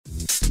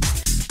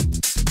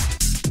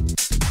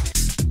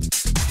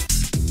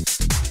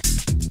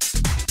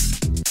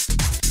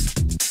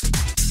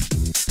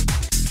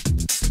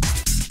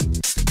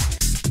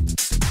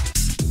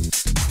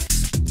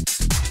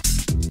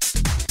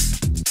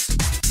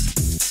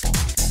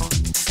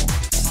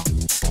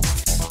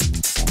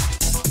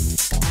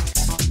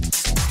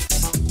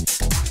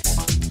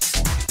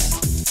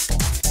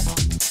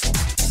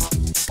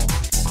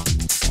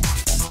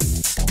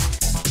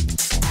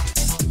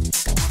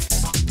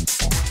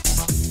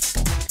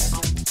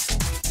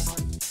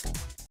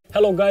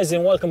Hello guys,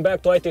 and welcome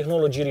back to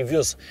iTechnology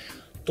Reviews.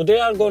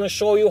 Today I'm going to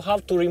show you how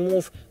to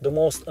remove the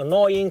most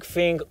annoying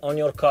thing on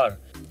your car,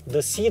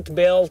 the seat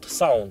belt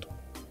sound.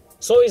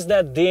 So is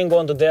that ding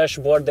on the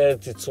dashboard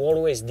that it's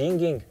always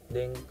dinging?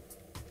 Ding,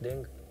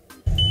 ding.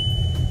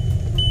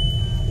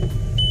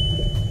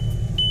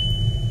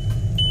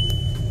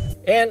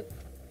 And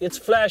it's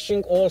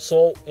flashing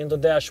also in the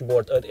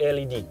dashboard at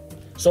LED.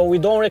 So we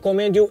don't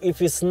recommend you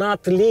if it's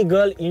not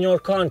legal in your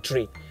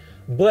country.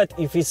 But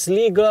if it's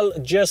legal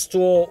just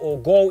to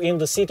go in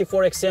the city,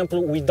 for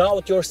example,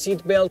 without your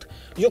seat belt,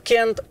 you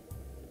can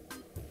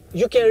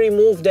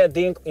remove that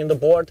thing in the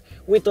board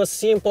with a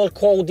simple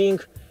coding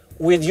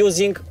with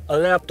using a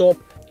laptop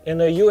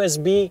and a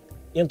USB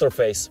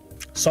interface.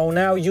 So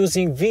now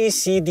using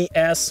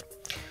VCDS,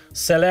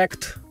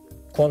 select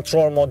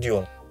control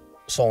module.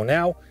 So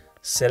now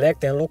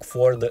select and look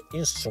for the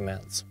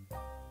instruments.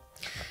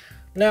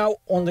 Now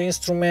on the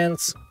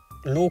instruments,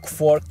 look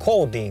for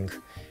coding.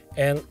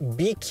 And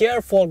be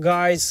careful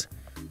guys,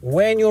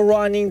 when you're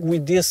running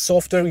with this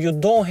software you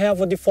don't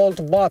have a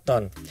default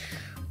button.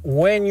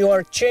 When you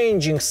are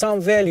changing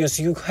some values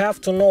you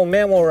have to know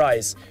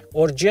memorize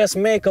or just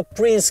make a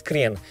print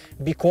screen,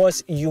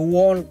 because you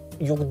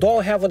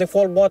don't have a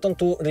default button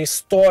to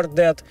restore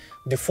that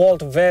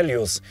default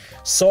values.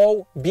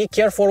 So be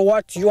careful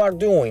what you are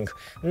doing.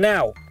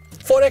 Now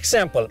for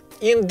example,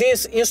 in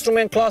this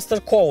instrument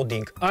cluster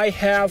coding I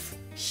have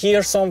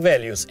here some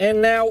values, and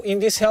now in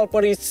this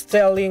helper it's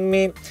telling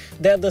me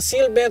that the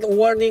seatbelt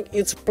warning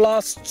is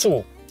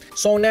 +2.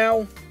 So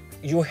now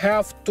you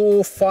have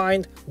to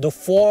find the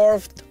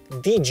fourth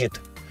digit.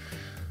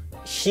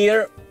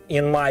 Here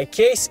in my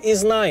case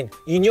is 9.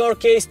 In your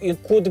case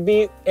it could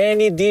be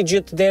any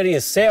digit there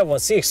is, 7,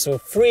 6,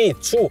 3,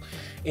 2.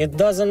 It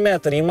doesn't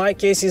matter. In my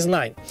case is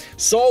 9.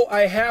 So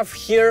I have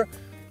here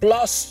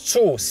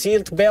 +2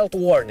 seatbelt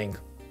warning.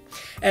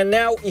 And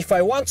now if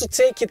I want to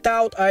take it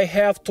out I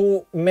have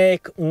to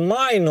make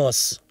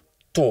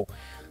 -2.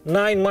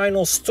 9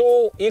 minus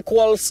 2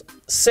 equals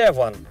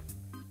 7.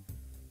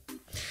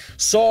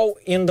 So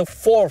in the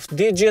fourth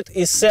digit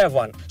is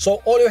 7.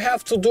 So all you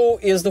have to do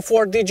is the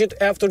fourth digit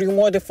after you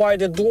modify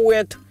the do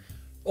it,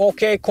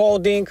 OK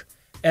coding,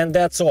 and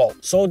that's all.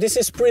 So this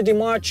is pretty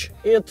much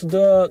it,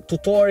 the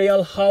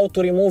tutorial how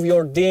to remove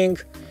your ding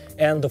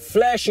and the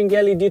flashing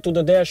LED to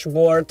the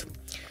dashboard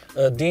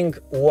ding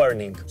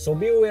warning. So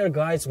be aware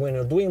guys, when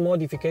you're doing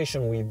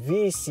modification with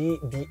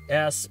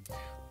VCDS,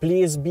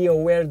 please be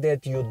aware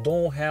that you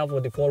don't have a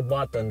default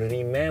button.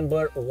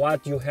 Remember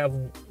what you have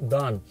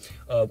done.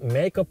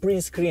 Make a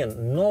print screen,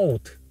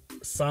 note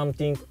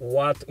something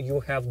what you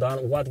have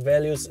done, what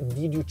values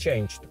did you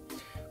change.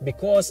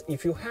 Because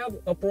if you have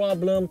a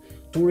problem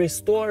to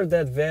restore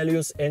that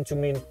values and to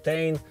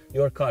maintain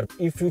your car,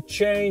 if you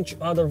change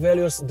other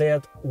values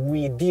that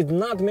we did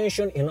not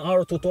mention in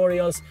our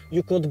tutorials,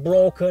 you could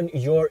broken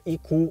your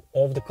ECU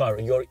of the car,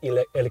 your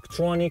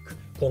electronic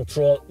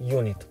control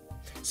unit.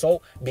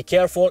 So be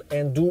careful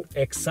and do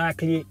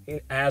exactly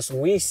as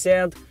we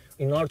said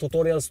in our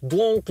tutorials.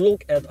 Don't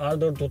look at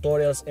other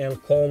tutorials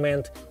and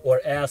comment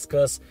or ask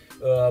us,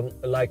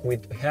 like we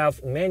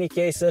have many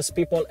cases,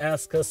 people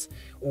ask us,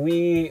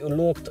 we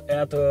looked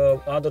at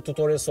other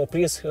tutorials, so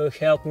please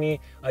help me,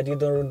 I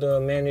didn't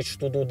manage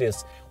to do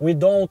this. We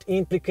don't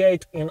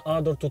implicate in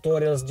other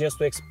tutorials just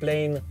to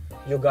explain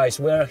you guys,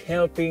 we are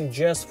helping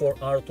just for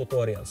our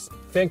tutorials.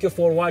 Thank you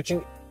for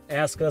watching.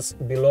 Ask us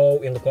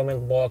below in the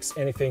comment box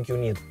anything you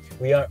need.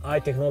 We are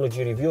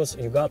iTechnology Reviews.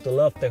 You got to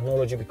love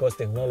technology because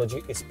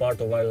technology is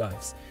part of our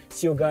lives.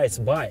 See you guys,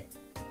 bye.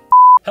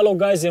 Hello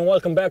guys, and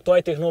welcome back to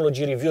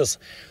iTechnology Reviews.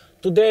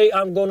 Today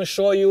I'm going to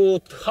show you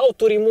how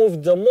to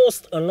remove the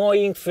most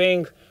annoying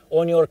thing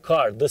on your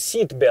car, the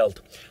seat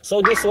belt.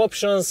 So these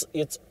options,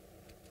 it's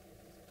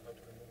how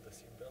to remove the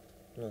seat belt?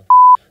 No.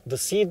 The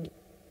seat.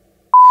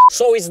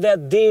 So it's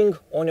that ding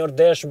on your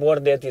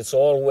dashboard that it's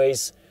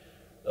always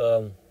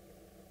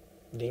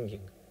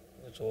dinging.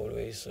 It's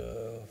always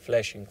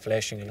flashing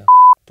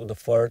to the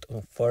fourth